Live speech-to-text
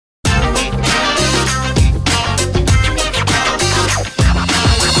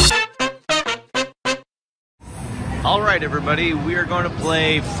Alright everybody, we are going to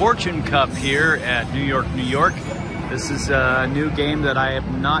play Fortune Cup here at New York, New York. This is a new game that I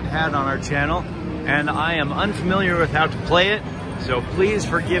have not had on our channel, and I am unfamiliar with how to play it, so please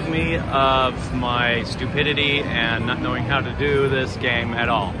forgive me of my stupidity and not knowing how to do this game at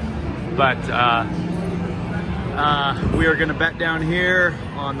all. But we are going to bet down here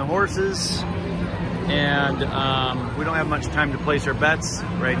on the horses, and we don't have much time to place our bets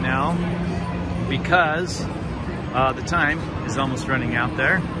right now because the time is almost running out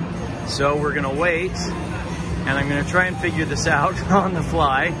there. So we're gonna wait, and I'm gonna try and figure this out on the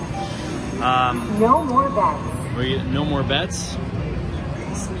fly. No more bets. No more bets.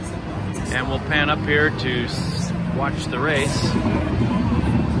 And we'll pan up here to watch the race.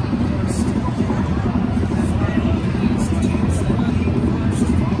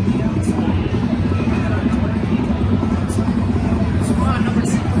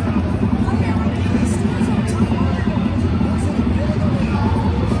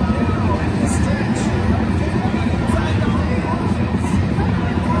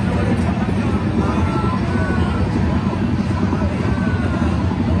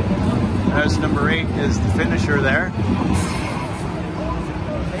 As number 8 is the finisher there.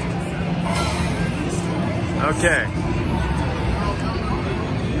 Okay.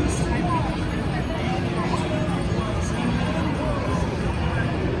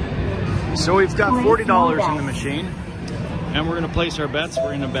 So we've got $40 in the machine, and we're going to place our bets.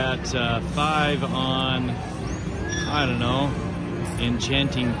 We're going to bet 5 on, I don't know,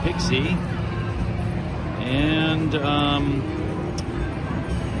 Enchanting Pixie, and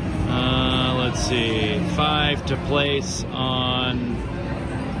let's see, 5 to place on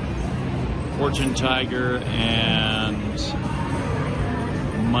Fortune Tiger and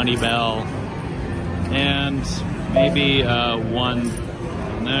Money Bell, and maybe 1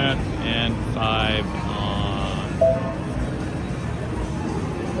 on that, and 5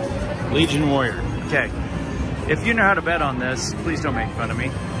 on Legion Warrior. Okay, if you know how to bet on this, please don't make fun of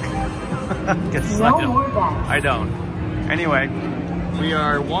me. Because I don't. Anyway, we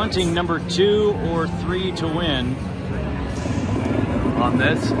are wanting number 2 or 3 to win on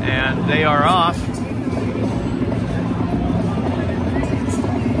this, and they are off.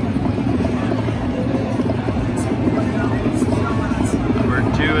 Number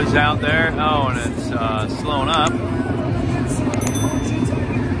 2 is out there. Oh, and it's slowing up.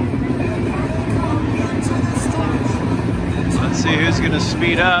 Let's see who's going to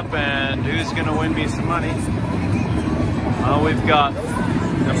speed up and who's going to win me some money. Oh, we've got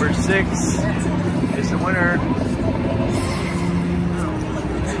number 6 is the winner.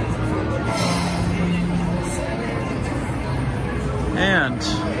 And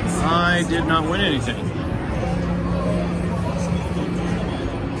I did not win anything.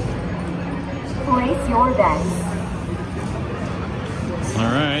 Place your bets.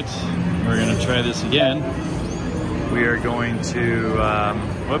 All right, we're going to try this again. We are going to,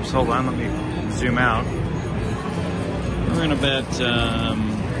 whoops, hold on, let me zoom out. We're going to bet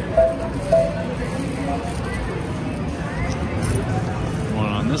 1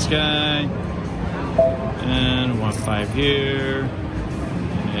 on this guy, and 1-5 here,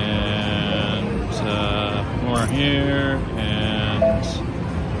 and 4 here, and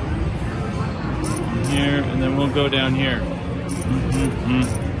here, and then we'll go down here.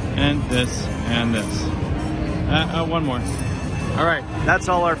 And this, and this. 1 more. All right, that's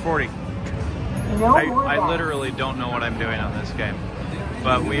all our 40. I literally don't know what I'm doing on this game,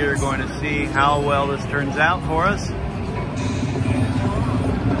 but we are going to see how well this turns out for us.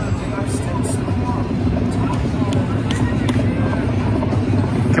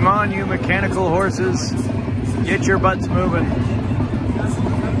 Come on, you mechanical horses, get your butts moving.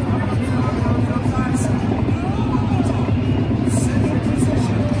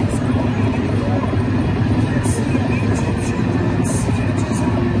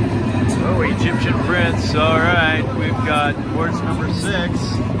 Egyptian Prince, all right, we've got horse number 6.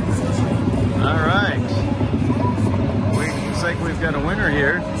 All right, looks like we've got a winner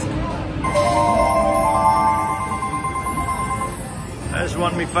here. That just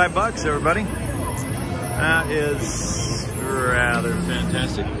won me $5, everybody. That is rather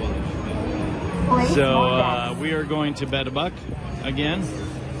fantastic. So we are going to bet $1 again,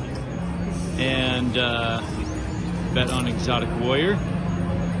 and bet on Exotic Warrior.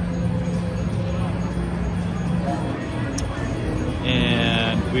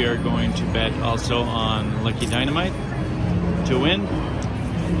 And we are going to bet also on Lucky Dynamite to win.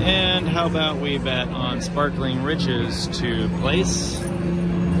 And how about we bet on Sparkling Riches to place,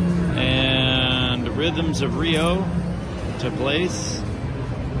 and Rhythms of Rio to place,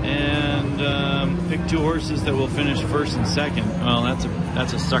 and pick 2 horses that will finish first and second. Well,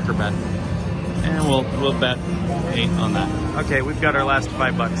 that's a sucker bet, and we'll bet 8 on that. Okay, we've got our last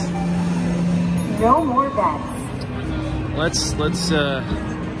 $5. No more bets.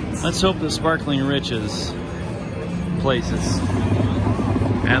 Let's hope the Sparkling Riches places,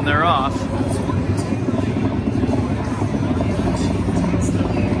 and they're off.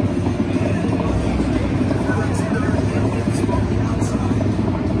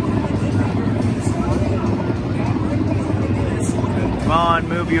 Come on,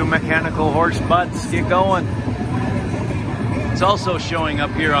 move you mechanical horse butts, get going. It's also showing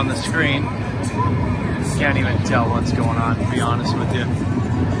up here on the screen. Can't even tell what's going on, to be honest with you.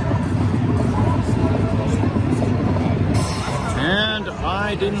 And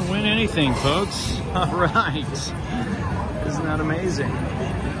I didn't win anything, folks. All right. Isn't that amazing?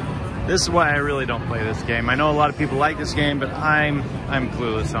 This is why I really don't play this game. I know a lot of people like this game, but I'm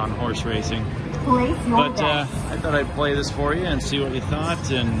clueless on horse racing. But I thought I'd play this for you and see what you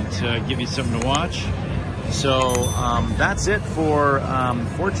thought, and give you something to watch. So that's it for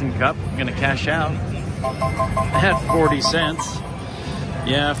Fortune Cup. I'm gonna cash out at 40 cents.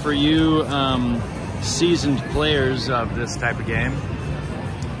 Yeah, for you seasoned players of this type of game,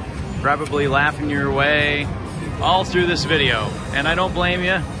 probably laughing your way all through this video, and I don't blame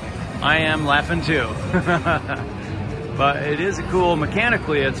you. I am laughing too. But it is a cool,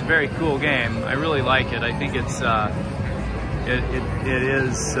 mechanically it's a very cool game. I really like it. I think it's it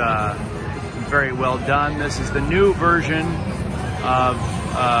is very well done. This is the new version of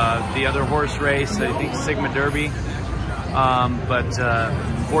the other horse race, I think Sigma Derby, but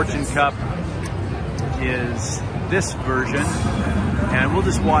Fortune Cup is this version, and we'll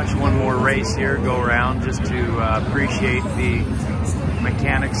just watch one more race here go around just to appreciate the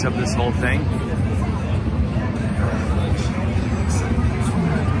mechanics of this whole thing.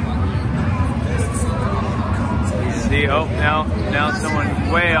 See, oh, now someone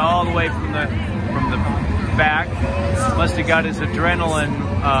way all the way from the back must have got his adrenaline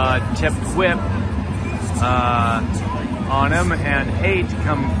tipped whip on him, and 8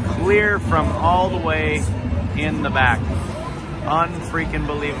 come clear from all the way in the back. Unfreaking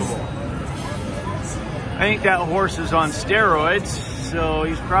believable. I think that horse is on steroids, so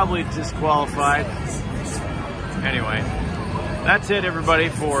he's probably disqualified. Anyway, that's it, everybody,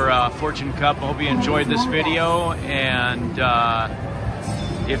 for Fortune Cup. I hope you enjoyed this video, and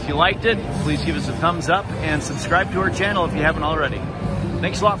if you liked it, please give us a thumbs up and subscribe to our channel if you haven't already.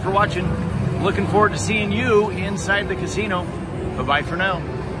 Thanks a lot for watching. Looking forward to seeing you inside the casino. Bye-bye for now.